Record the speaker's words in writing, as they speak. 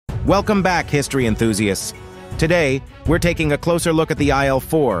Welcome back, history enthusiasts. Today, we're taking a closer look at the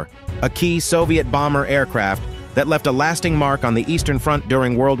IL-4, a key Soviet bomber aircraft that left a lasting mark on the Eastern Front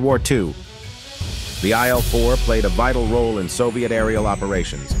during World War II. The IL-4 played a vital role in Soviet aerial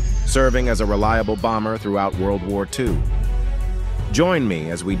operations, serving as a reliable bomber throughout World War II. Join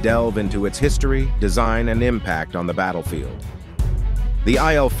me as we delve into its history, design, and impact on the battlefield. The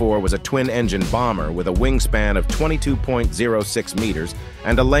IL-4 was a twin-engine bomber with a wingspan of 22.06 meters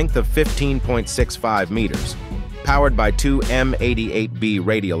and a length of 15.65 meters. Powered by two M88B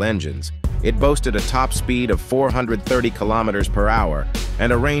radial engines, it boasted a top speed of 430 kilometers per hour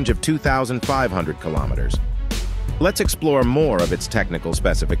and a range of 2,500 kilometers. Let's explore more of its technical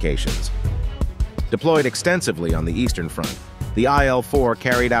specifications. Deployed extensively on the Eastern Front, the IL-4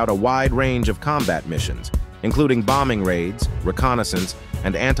 carried out a wide range of combat missions, including bombing raids, reconnaissance,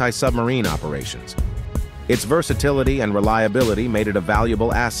 and anti-submarine operations. Its versatility and reliability made it a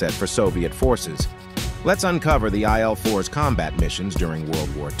valuable asset for Soviet forces. Let's uncover the IL-4's combat missions during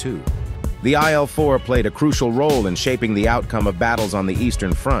World War II. The IL-4 played a crucial role in shaping the outcome of battles on the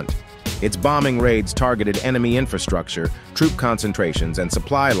Eastern Front. Its bombing raids targeted enemy infrastructure, troop concentrations, and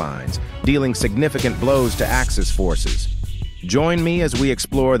supply lines, dealing significant blows to Axis forces. Join me as we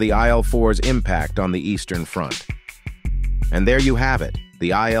explore the IL-4's impact on the Eastern Front. And there you have it, the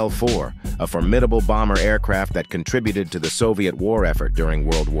IL-4, a formidable bomber aircraft that contributed to the Soviet war effort during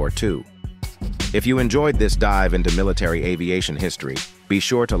World War II. If you enjoyed this dive into military aviation history, be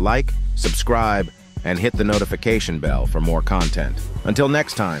sure to like, subscribe, and hit the notification bell for more content. Until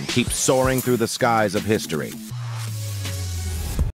next time, keep soaring through the skies of history.